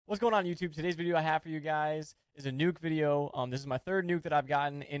What's going on, YouTube? Today's video I have for you guys is a nuke video. This is my third nuke that I've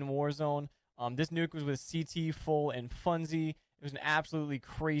gotten in Warzone. This nuke was with CT, Full, and Funzy. It was an absolutely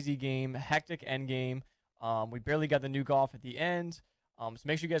crazy game, hectic end game. We barely got the nuke off at the end. So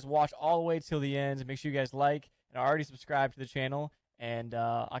make sure you guys watch all the way till the end. Make sure you guys like and already subscribe to the channel. And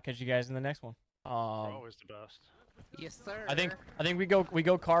I'll catch you guys in the next one. Always the best. Yes, sir. I think we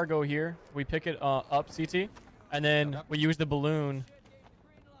go cargo here. We pick it up CT, and then we use the balloon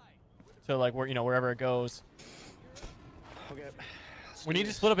to like wherever it goes. Okay. We need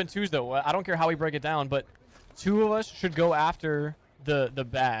to split up in twos though. I don't care how we break it down, but two of us should go after the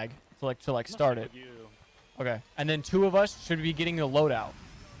bag to like start it. Okay, and then two of us should be getting the loadout.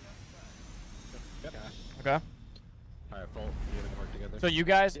 Yep. Okay. All right, Full. You gonna work together? So you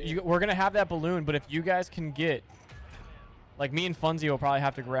guys, we're gonna have that balloon, but if you guys can get, like me and Funzy will probably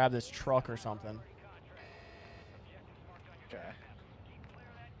have to grab this truck or something. Okay.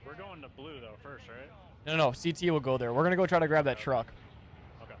 We're going to blue though first, right? No, CT will go there. We're gonna go try to grab that truck.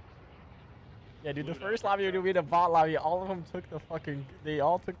 Okay. Yeah, dude, the Blue first that lobby truck. we had a bot lobby. All of them took they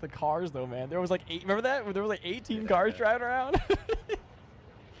all took the cars though, man. There was like remember that? There was like 18 cars driving around. All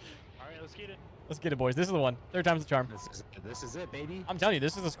right, let's get it. Let's get it, boys. This is the one. Third time's the charm. This is it, baby. I'm telling you,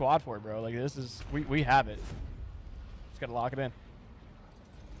 this is the squad for it, bro. Like this is, we have it. Just gotta lock it in.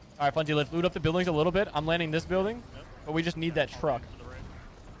 All right, Funzy, let's loot up the buildings a little bit. I'm landing this building, but we just need that truck. To the right.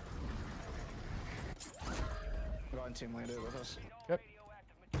 Go on, team landed with us. Yep.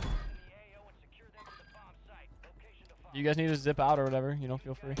 You guys need to zip out or whatever,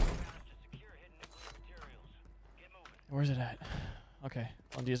 feel free. Where's it at? Okay,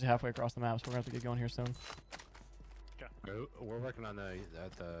 Funzy is halfway across the map, so we're gonna have to get going here soon. Okay. We're working on the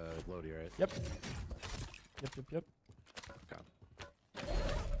loady, right? Yep. Yep. Okay.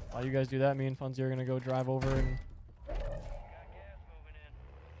 While you guys do that, me and Funzy are gonna go drive over and. Yeah,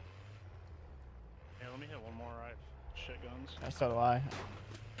 let me hit one more right. Shit guns. So do I.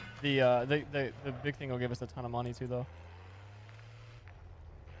 The big thing will give us a ton of money too, though.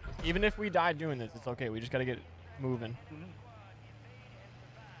 Even if we die doing this, it's okay. We just gotta get moving.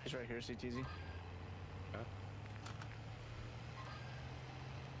 He's right here, CTZ. Okay.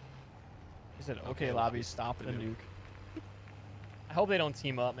 He said, "Okay, lobby, stop the nuke." I hope they don't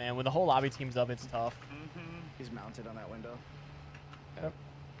team up, man. When the whole lobby teams up, it's tough. He's mounted on that window. Yep.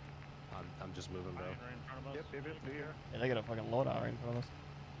 I'm just moving, bro. Right in front of us. Yep. Here. Yeah, they got a fucking loadout right in front of us.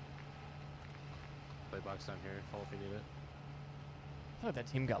 Play box down here. Full if you need it. I feel like that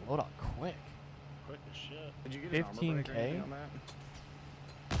team got loadout quick. Quick as shit. Did you get an armor break or 15K? anything on that?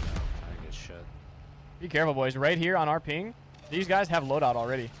 I get shit. Be careful, boys. Right here on our ping, these guys have loadout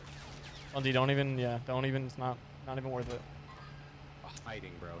already. Funzy, don't even. It's not even worth it.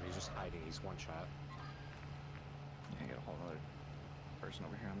 Hiding, bro. He's just hiding. He's one shot. Yeah, I got a whole other person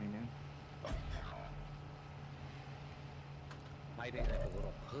over here on me, man. Hiding like a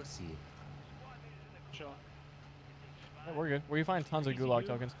little pussy. Chill. Yeah, we're good. Where you find tons of gulag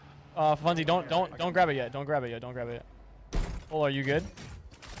tokens. Funzy, don't grab it yet. Don't grab it yet. Oh, are you good?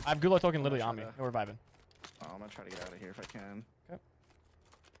 I have gulag token literally on me. We're vibing. Oh, I'm gonna try to get out of here if I can.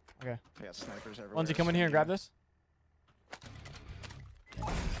 Okay. I got snipers everywhere. Funzy, come in here and grab this.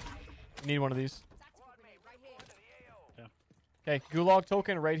 We need one of these. Yeah. Okay, gulag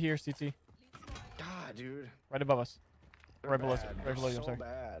token right here, CT. God, dude. Right above us. They're Right below us. bad. Right below you, I'm So sorry.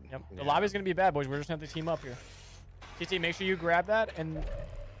 bad. Yep. The Yeah. lobby's gonna be bad, boys. We're just gonna have to team up here. CT, make sure you grab that and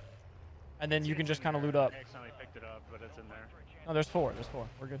then you can just kind of loot up. I accidentally picked it up, but it's in there. No, there's four.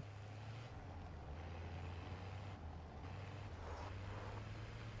 We're good.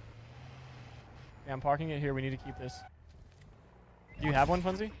 Okay, I'm parking it here. We need to keep this. Do you have one,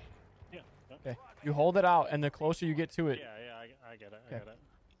 Funzy? Yeah. Yep. Okay. You hold it out, and the closer you get to it. Yeah, I get it. I Okay. get it.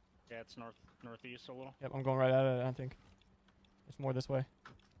 Yeah, it's northeast a little. Yep, I'm going right at it, I think. It's more this way.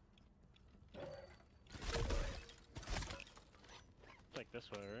 It's like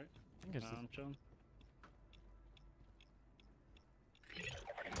this way, right? I think it's I'm chilling.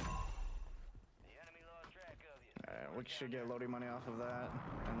 Alright, we should get loading money off of that.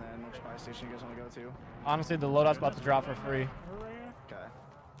 And then which buy station you guys want to go to? honestly, the loadout's about to drop for free. Okay.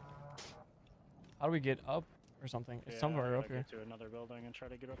 How do we get up or something? It's somewhere up here. Get to another building and try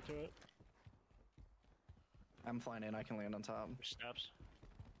to get up to it. I'm flying in. I can land on top. There's steps.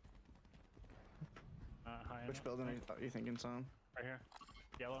 High Which enough. building are you thinking, son? Right here.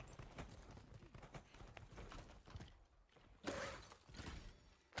 Yellow.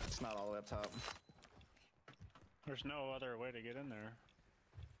 It's not all the way up top. There's no other way to get in there.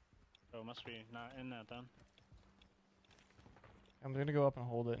 So it must be not in that then. I'm gonna go up and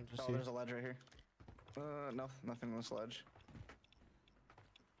hold it and just Oh, see. there's a ledge right here. No, nothing on this ledge.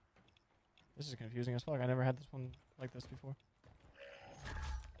 This is confusing as fuck. I never had this one like this before.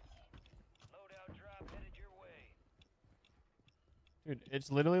 Loadout drop headed your way. Dude,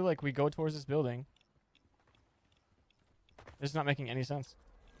 it's literally like we go towards this building. This is not making any sense.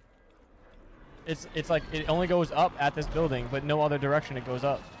 It's like it only goes up at this building, but no other direction it goes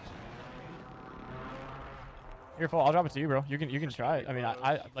up. Here, Fall, I'll drop it to you, bro. You can try it. I mean,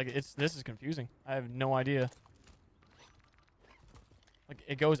 I like this is confusing. I have no idea. Like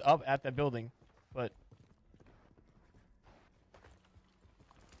it goes up at that building, but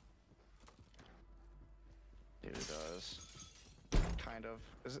Dude, it does. Kind of.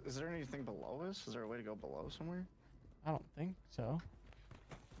 Is there anything below us? Is there a way to go below somewhere? I don't think so.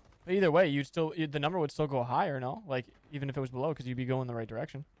 But either way, the number would still go higher, no? Like even if it was below, because you'd be going the right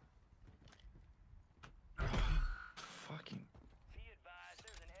direction. Fucking. Be advised,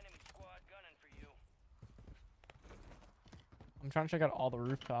 there's an enemy squad gunning for you. I'm trying to check out all the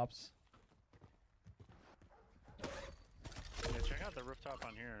rooftops. Yeah, check out the rooftop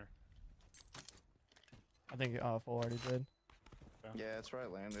on here. I think Full already did. Yeah, it's where I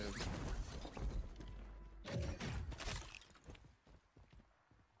landed.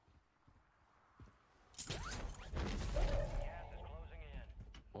 Gas is closing in.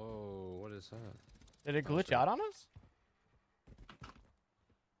 Whoa, what is that? Did it glitch out on us?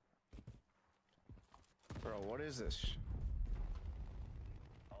 Bro, what is this?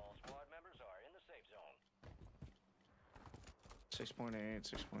 All squad members are in the safe zone. 6.8,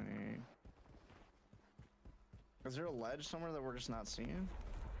 6.8. Is there a ledge somewhere that we're just not seeing?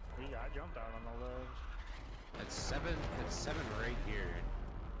 I jumped out on the ledge. It's seven right here.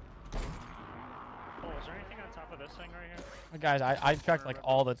 Oh, is there anything on top of this thing right here? Guys, I checked like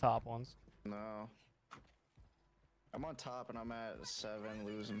all the top ones. No. I'm on top and I'm at 7,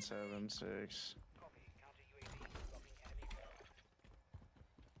 losing 7, 6. Copy. Counter UAV. Dropping enemy fire.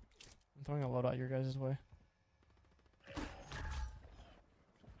 I'm throwing a loadout your guys' way.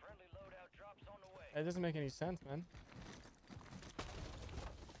 Friendly loadout drops on the way. It doesn't make any sense, man.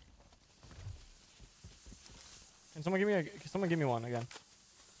 Can someone give me one again?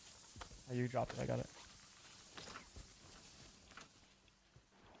 Oh, you dropped it. I got it.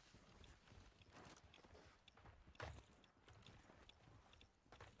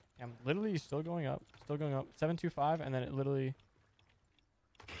 Yeah, I'm literally still going up. Still going up. 725, and then it literally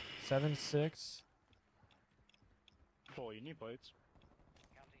 7.6. Cool, you need plates.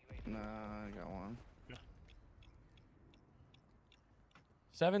 Counter UAV. Nah, I got one.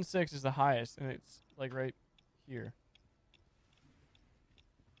 7.6 is the highest, and it's like right here.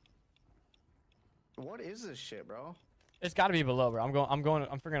 What is this shit, bro? It's got to be below, bro. I'm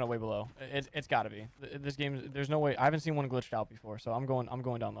figuring out way below. It's got to be. This game, there's no way. I haven't seen one glitched out before, so I'm going down low.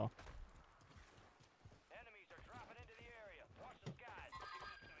 Enemies are dropping into the area. Watch the skies.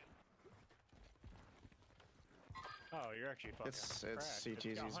 Oh, you're actually fucking It's cracked.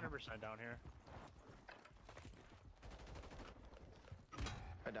 CTZ's. It's 100% down here.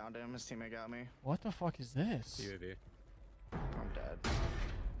 I downed him. His teammate got me. What the fuck is this? UAV. I'm dead.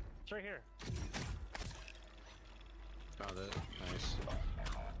 It's right here. Found it. Nice.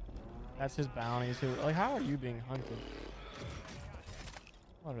 That's his bounties. Like, how are you being hunted?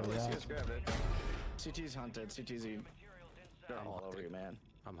 What are Oh, that? CS grabbed it. CT's hunted. CTZ. Materials They're inside. all over you, man.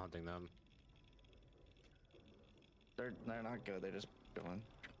 I'm hunting them. They're not good. They're just going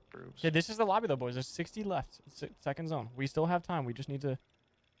groups. Okay, this is the lobby though, boys. There's 60 left. Second zone. We still have time. We just need to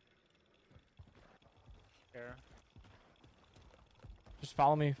Here. just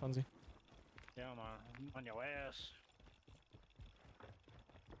follow me, Funzy. Yeah, I'm on your ass.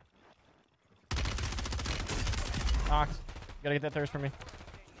 Knocked. Gotta get that thirst for me.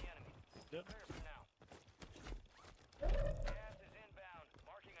 Locating the enemy. Yep. Clear for now. Gas is inbound.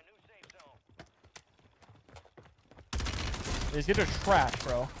 Marking a new safe zone. These kids are trash,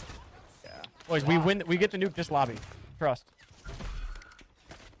 bro. Yeah. Boys, we win. We get to nuke this lobby. Trust.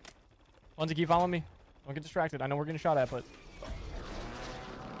 Funzy, keep following me. Don't get distracted. I know we're getting shot at, but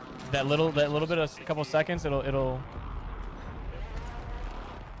that little bit of a couple seconds, it'll. I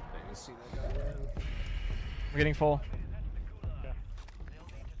can see that guy. We're getting full.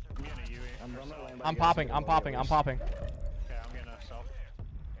 I'm getting a UE. I'm running the lane, but I'm you guys popping. can I'm go popping. yours. I'm popping. Okay, I'm getting a self.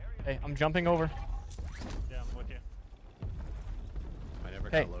 Hey, I'm jumping over. Yeah, I'm with you. I never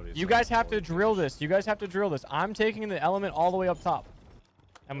Hey, got loaded. you so guys I'm have to forward. drill this. You guys have to drill this. I'm taking the element all the way up top.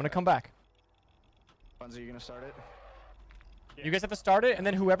 I'm gonna come back. Funzy, you gonna start it? Yeah. You guys have to start it, and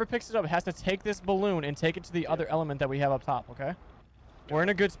then whoever picks it up has to take this balloon and take it to the other element that we have up top, okay? We're in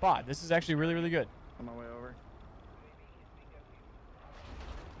a good spot. This is actually really, really good. On my way over.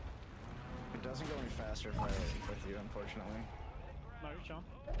 It doesn't go any faster if I with you, unfortunately. No, you're chilling.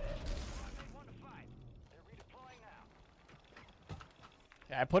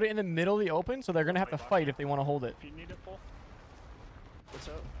 Okay, I put it in the middle of the open, so they're gonna have to fight if they want to hold it. If you need it full, What's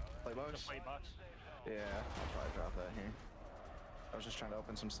up? Play the box? plate box. Yeah, I'll probably drop that here. I was just trying to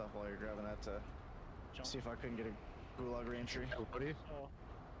open some stuff while you're grabbing that to Jump. see if I couldn't get a gulag reentry. What are you? Oh,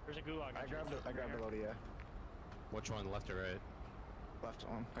 there's a gulag. I grabbed it. I grabbed the loadie, yeah. Which one, left or right? Left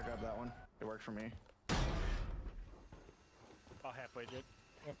one. I grabbed that one. It worked for me. About halfway, Jake.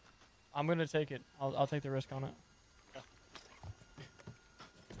 I'm gonna take it. I'll take the risk on it.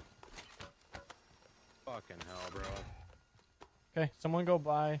 Fucking hell, bro. Okay, someone go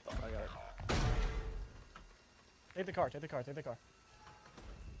by. Oh, I got it. Take the car. Take the car. Take the car.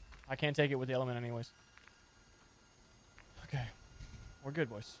 I can't take it with the element anyways. Okay, we're good,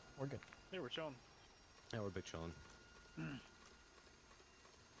 boys. We're good. Hey, we're chilling. Yeah, we're big chilling.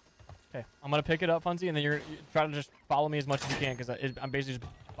 Okay, I'm gonna pick it up, Funzy, and then you try to just follow me as much as you can, because I'm basically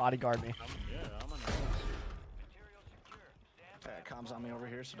just bodyguard me. Yeah, I'm on the Alright, comms on me over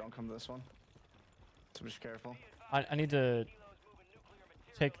here, so don't come to this one. So just careful. I need to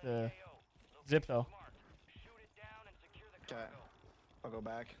take the zip though. Okay. I'll go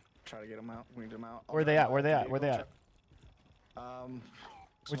back. Try to get them out. We need them out. Where they at? Where they at? Where they at? Just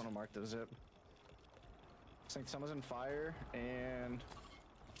want to mark the zip. I think someone's in fire, and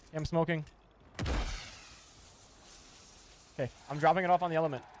Yeah, I'm smoking. Okay, I'm dropping it off on the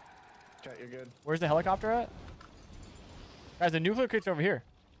element. okay, you're good. Where's the helicopter at? Guys, the nuclear kit's over here.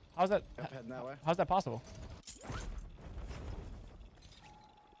 How's that? Yep, heading that way. How's that possible?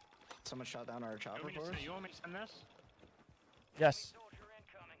 Someone shot down our chopper for us. You want me to send this? Yes.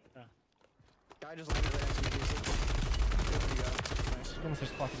 Guy just landed right next to me. DC. There we go. Nice. He almost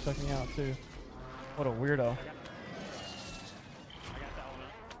just fucking took me out too. What a weirdo. I got the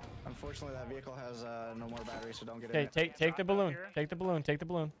element. Unfortunately, that vehicle has no more battery, so don't get Okay, in it. take the balloon. Take the balloon. Take the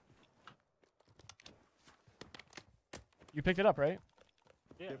balloon. You picked it up, right?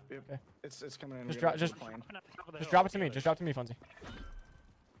 Yeah. Yep, yep. Okay. It's coming in. Just We drop- gotta just- get the plane. Just drop it to me. Just drop it to me, Funzy.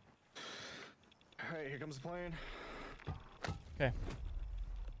 Alright, here comes the plane. Okay.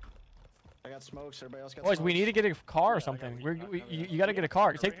 I got smokes. Everybody else got Boys, smokes. we need to get a car or Yeah, I something. got- You got to get a car.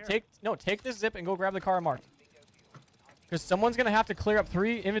 Over here. Take this zip and go grab the car marked. Because someone's gonna have to clear up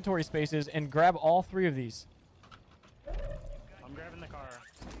 3 inventory spaces and grab all 3 of these. I'm grabbing the car.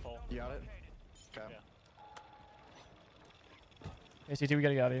 Full. You got it? Okay. Yeah. Hey, CT, we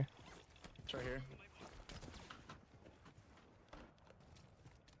gotta get out of here. It's right here.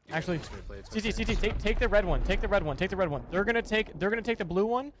 Actually, CT, take the red one. Take the red one. Take the red one. They're gonna take the blue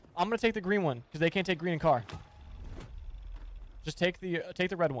one. I'm gonna take the green one because they can't take green in car. Just take the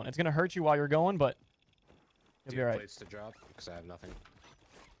red one. It's gonna hurt you while you're going, but you'll be alright. Plates to drop because I have nothing.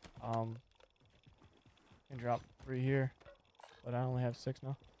 Can drop 3 here, but I only have 6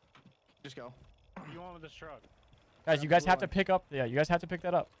 now. Just go. What do you want with this truck? Guys, you guys have to pick up. Yeah, you guys have to pick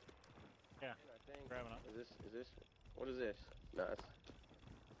that up. Yeah. Grabbing it. Is this? What is this? No, it's,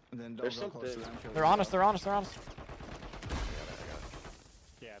 And then don't There's go close to something- them. kill They're them. on us. They're on us. They're on us.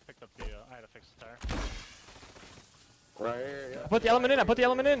 Yeah, I picked up the. I had to fix the tire. right here, yeah. I put the element in. I put the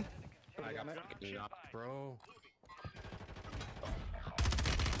element in. I got fucking knocked, bro.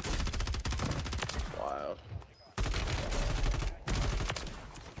 Wild.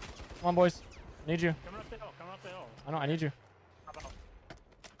 Come on, boys. I need you. Coming up the hill. Coming up the hill. I know. I need you. Hop out.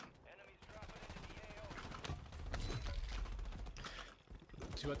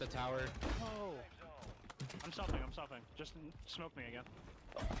 Two at the tower. Oh. I'm stopping. I'm stopping. Just smoke me again.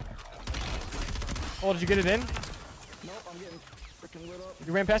 Oh, did you get it in? Nope, I'm getting freaking lit up.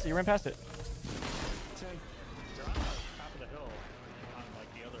 You ran past it. You ran past it. It's in. You're on the top of the hill. On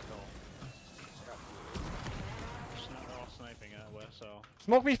like the other hill. They're all sniping at West, so.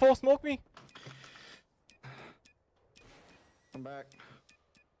 Smoke me, full. Smoke me. I'm back.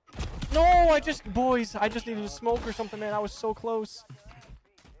 No, boys, I just needed to smoke or something, man. I was so close.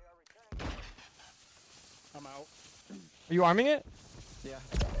 I'm out. Are you arming it? Yeah.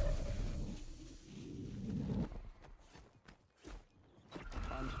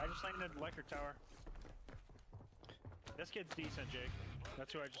 I just landed electric tower. This kid's decent, Jake.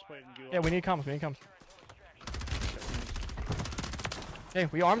 That's who I just played in duo. Yeah, we need comms. We need comms. Okay,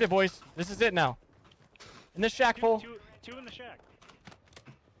 we armed it, boys. This is it now. In this shack, full. Two in the shack.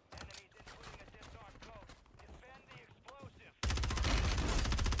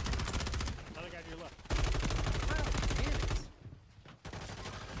 Another guy to your left.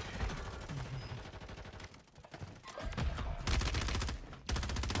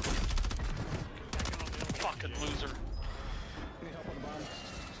 Fucking loser. Need help on the bottom.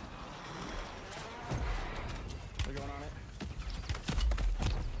 They're going on it.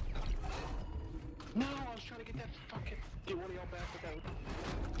 No, I was trying to get get that fucking. Get one of y'all back with that.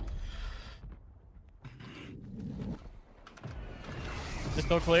 Is this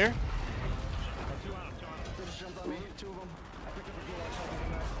still clear? Two on him, two on him. They just jumped on me, 2 of them. I picked up a gulag shot and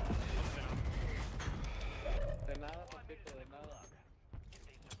came back. De nada, papito, de nada.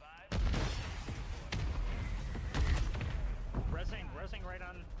 Resing right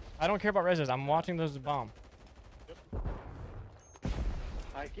on. I don't care about reses. I'm watching those bomb.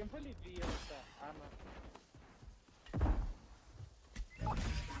 Ay, ¿quién fue el idiota? Ah, no. Do you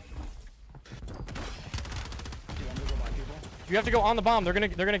want me to go by people? You have to go on the bomb. They're gonna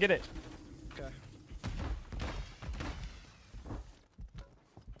get it. Okay.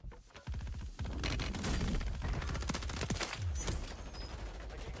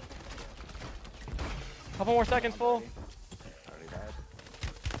 Couple more seconds, full. Already died.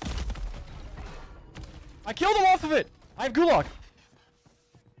 I killed him off of it. I have gulag.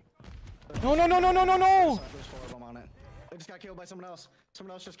 No, no, no, no, no, no, no. There's 4 of them on it. They just got killed by someone else.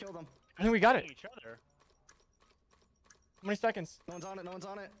 Someone else just killed them. I think we got it. Each other. How many seconds? No one's on it. No one's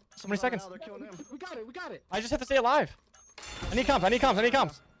on it. How many seconds? Now, they're killing him. We got it. We got it. I just have to stay alive. I need comms. I need comms. I need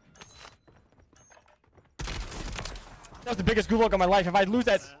comms. That was the biggest gulag of my life. If I lose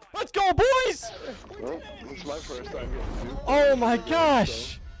that, let's go, boys! Well, it's my first time getting Nuke. Oh my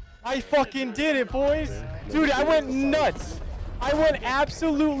gosh! I fucking did it, boys! Dude, I went nuts. I went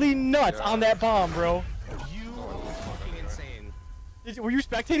absolutely nuts on that bomb, bro. You are fucking insane. Were you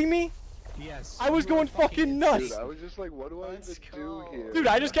spectating me? Yes. I was going fucking nuts. Dude, I was just like, what do I even do here? Dude,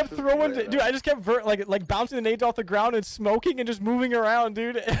 I just kept throwing, dude, I just kept like bouncing the nades off the ground and smoking and just moving around,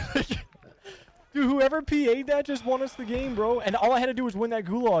 dude. Dude, whoever PA'd that just won us the game, bro. And all I had to do was win that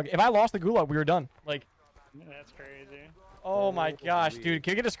gulag. If I lost the gulag, we were done. Like, That's crazy. oh my gosh, dude.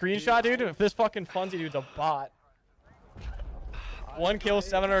 Can you get a screenshot, dude? If this fucking Funzy dude's a bot. 1 kill,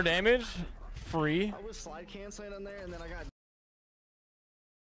 700 damage. Free. I was slide canceling in there, and then I got